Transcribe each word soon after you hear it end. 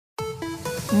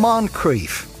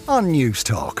Moncrief on News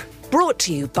Talk. Brought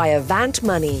to you by Avant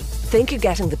Money. Think you're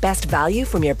getting the best value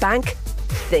from your bank?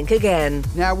 Think again.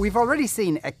 Now, we've already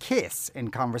seen a kiss in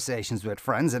Conversations with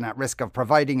Friends, and at risk of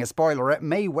providing a spoiler, it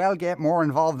may well get more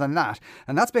involved than that.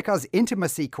 And that's because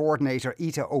intimacy coordinator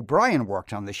Ita O'Brien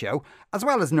worked on the show, as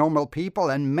well as Normal People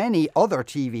and many other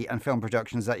TV and film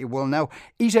productions that you will know.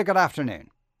 Ita, good afternoon.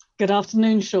 Good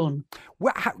afternoon, Sean.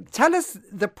 Well, tell us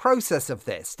the process of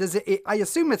this. I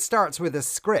assume it starts with a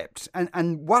script,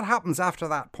 and what happens after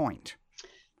that point?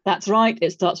 That's right.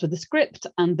 It starts with the script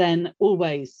and then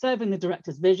always serving the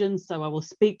director's vision. So I will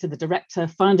speak to the director,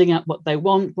 finding out what they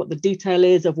want, what the detail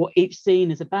is of what each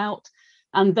scene is about,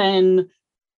 and then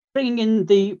bringing in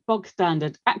the bog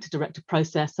standard actor-director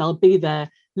process. I'll be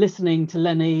there listening to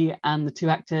Lenny and the two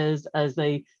actors as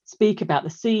they speak about the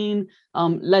scene.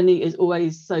 Lenny is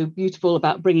always so beautiful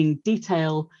about bringing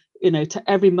detail, to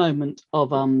every moment of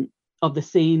the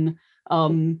scene.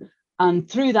 And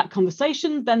through that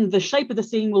conversation, then the shape of the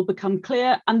scene will become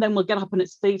clear, and then we'll get up on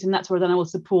its feet, and that's where then I will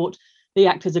support the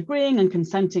actors agreeing and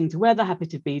consenting to where they're happy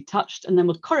to be touched, and then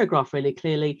we'll choreograph really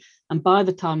clearly. And by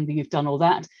the time that you've done all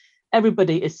that,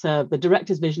 everybody is served. The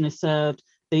director's vision is served.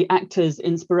 The actor's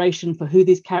inspiration for who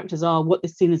these characters are, what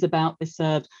this scene is about, is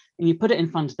served. And you put it in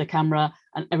front of the camera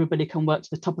and everybody can work to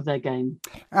the top of their game.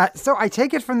 So I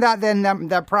take it from that then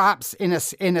that perhaps in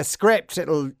a script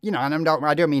it'll, and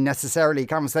I don't mean necessarily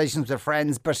Conversations with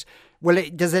Friends, but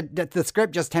the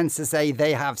script just tends to say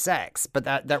they have sex, but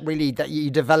that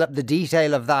you develop the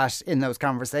detail of that in those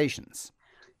conversations?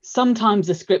 Sometimes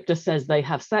the script just says they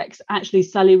have sex. Actually,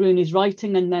 Sally Rooney's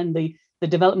writing and then the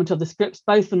development of the scripts,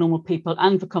 both for Normal People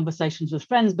and for Conversations with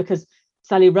Friends, because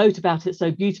Sally wrote about it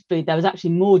so beautifully. There was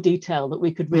actually more detail that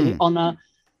we could really honour.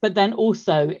 But then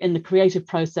also in the creative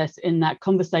process, in that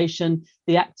conversation,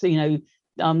 the actor,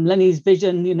 Lenny's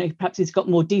vision, perhaps he's got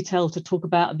more detail to talk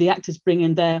about. The actors bring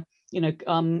in their,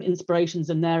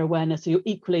 inspirations and their awareness. So you're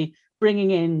equally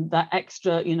bringing in that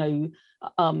extra,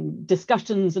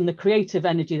 discussions and the creative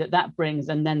energy that brings.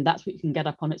 And then that's what you can get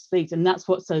up on its feet. And that's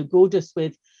what's so gorgeous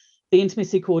with the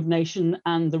intimacy coordination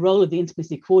and the role of the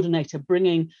intimacy coordinator,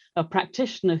 bringing a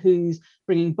practitioner who's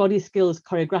bringing body skills,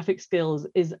 choreographic skills,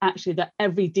 is actually that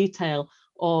every detail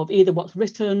of either what's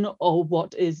written or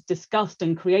what is discussed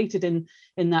and created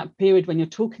in that period when you're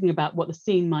talking about what the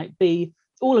scene might be,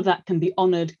 all of that can be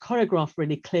honoured, choreographed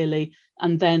really clearly,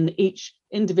 and then each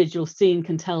individual scene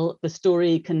can tell the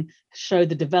story, can show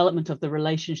the development of the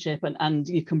relationship, and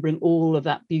you can bring all of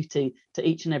that beauty to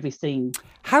each and every scene.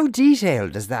 How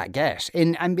detailed does that get?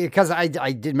 And because I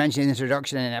did mention in the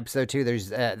introduction in episode 2,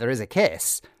 there is a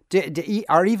kiss.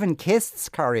 Are even kisses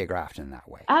choreographed in that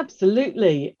way?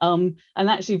 Absolutely. And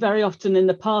actually very often in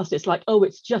the past, it's like, oh,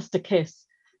 it's just a kiss.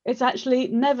 It's actually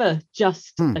never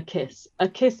just a kiss. A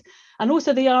kiss. And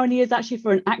also the irony is actually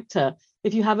for an actor,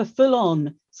 if you have a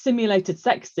full-on simulated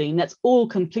sex scene that's all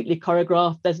completely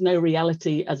choreographed, there's no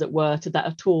reality, as it were, to that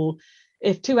at all.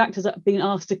 If two actors are being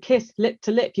asked to kiss lip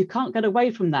to lip, you can't get away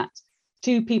from that.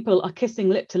 Two people are kissing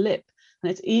lip to lip.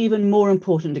 And it's even more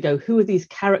important to go, who are these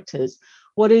characters?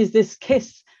 What is this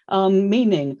kiss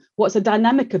meaning? What's the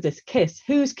dynamic of this kiss?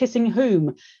 Who's kissing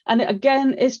whom? And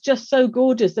again, it's just so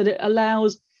gorgeous that it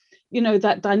allows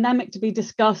that dynamic to be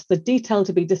discussed, the detail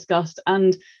to be discussed,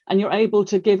 and you're able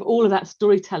to give all of that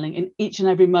storytelling in each and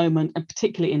every moment, and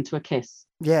particularly into a kiss.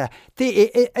 Yeah.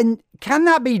 And can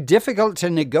that be difficult to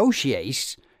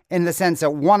negotiate in the sense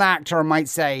that one actor might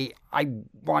say, I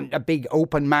want a big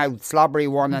open mouth slobbery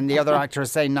one, and the other actor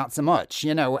is saying not so much,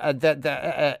 and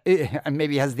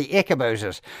maybe has the ick about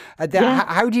it.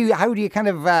 How do you kind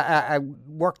of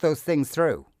work those things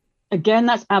through? Again,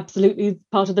 that's absolutely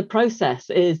part of the process,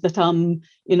 is that,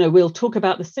 we'll talk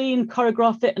about the scene,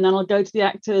 choreograph it, and then I'll go to the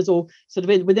actors, or sort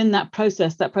of within that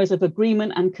process of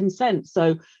agreement and consent.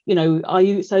 So,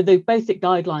 so the basic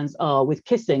guidelines are with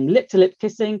kissing, lip to lip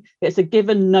kissing, it's a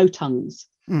given, no tongues.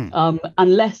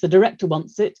 Unless the director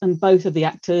wants it and both of the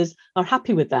actors are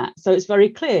happy with that. So it's very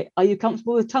clear. Are you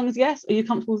comfortable with tongues? Yes. Are you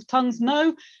comfortable with tongues?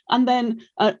 No. And then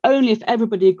only if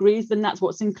everybody agrees, then that's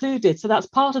what's included. So that's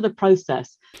part of the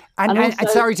process. And also,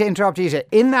 sorry to interrupt you.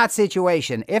 In that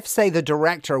situation, if, say, the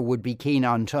director would be keen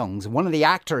on tongues, one of the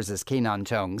actors is keen on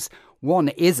tongues, one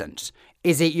isn't.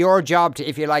 Is it your job to,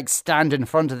 if you like, stand in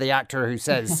front of the actor who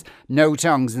says no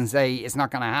tongues and say it's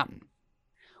not going to happen?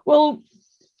 Well,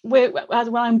 when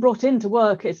I'm brought into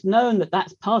work, it's known that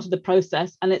that's part of the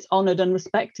process and it's honoured and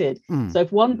respected. So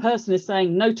if one person is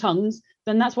saying no tongues,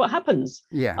 then that's what happens.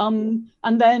 Yeah. And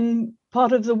then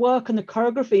part of the work and the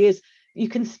choreography is you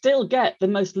can still get the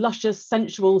most luscious,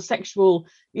 sensual, sexual,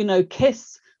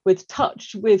 kiss with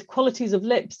touch, with qualities of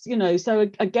lips, so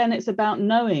again, it's about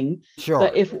knowing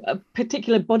that if a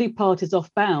particular body part is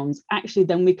off bounds, actually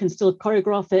then we can still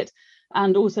choreograph it,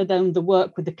 and also then the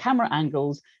work with the camera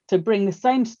angles to bring the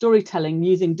same storytelling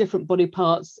using different body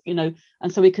parts, and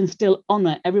so we can still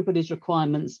honor everybody's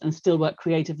requirements and still work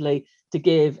creatively to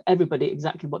give everybody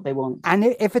exactly what they want. And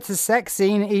if it's a sex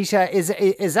scene, Aoife,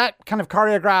 is that kind of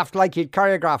choreographed like you'd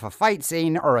choreograph a fight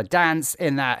scene or a dance,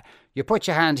 in that you put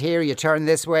your hand here, you turn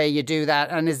this way, you do that,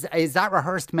 and is that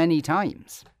rehearsed many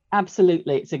times?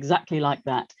 Absolutely, it's exactly like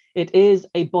that. It is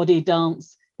a body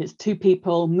dance. It's two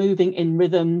people moving in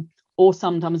rhythm, or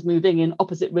sometimes moving in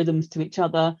opposite rhythms to each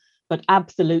other. But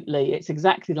absolutely, it's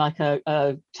exactly like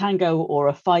a tango or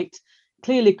a fight,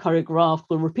 clearly choreographed.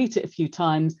 We'll repeat it a few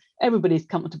times. Everybody's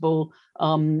comfortable.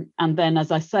 And then,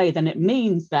 as I say, then it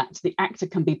means that the actor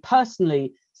can be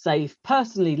personally safe,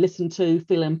 personally listened to,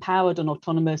 feel empowered and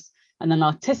autonomous. And then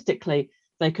artistically,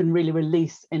 they can really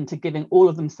release into giving all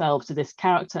of themselves to this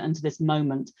character and to this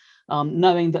moment,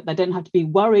 knowing that they don't have to be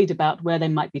worried about where they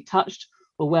might be touched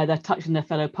or where they're touching their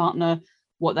fellow partner.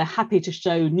 What they're happy to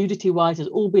show nudity-wise has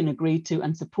all been agreed to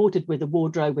and supported with a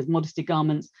wardrobe, with modesty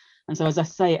garments. And so, as I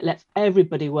say, it lets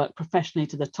everybody work professionally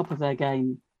to the top of their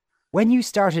game. When you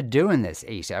started doing this,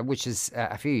 Aoife, which is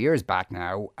a few years back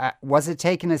now, was it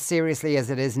taken as seriously as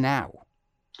it is now?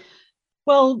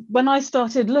 Well, when I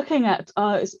started looking at,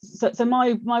 so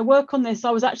my work on this, I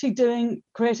was actually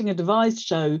creating a devised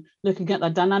show, looking at the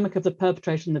dynamic of the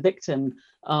perpetrator and the victim,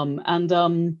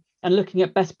 and looking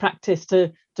at best practice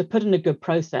to put in a good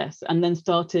process, and then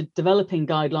started developing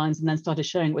guidelines and then started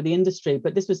sharing it with the industry.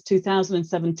 But this was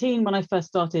 2017 when I first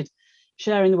started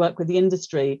sharing the work with the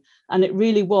industry. And it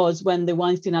really was when the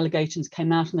Weinstein allegations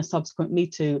came out in the subsequent Me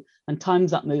Too and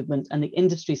Time's Up movement, and the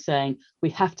industry saying we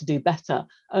have to do better.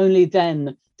 Only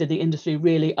then did the industry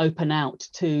really open out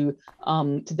to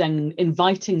then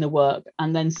inviting the work.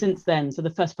 And then since then, so the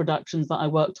first productions that I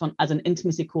worked on as an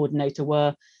intimacy coordinator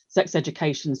were Sex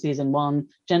Education Season 1,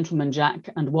 Gentleman Jack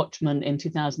and Watchmen in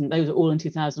 2000. Those are all in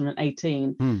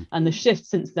 2018. And the shift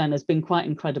since then has been quite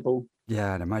incredible.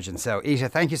 Yeah, I'd imagine so.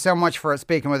 Aoife, thank you so much for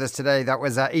speaking with us today. That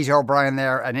was Aoife O'Brien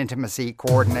there, an intimacy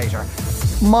coordinator.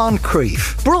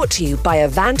 Moncrief. Brought to you by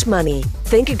Avant Money.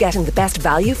 Think you're getting the best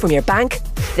value from your bank?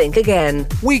 Think again.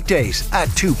 Weekdays at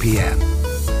 2 p.m.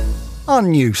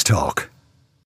 on News Talk.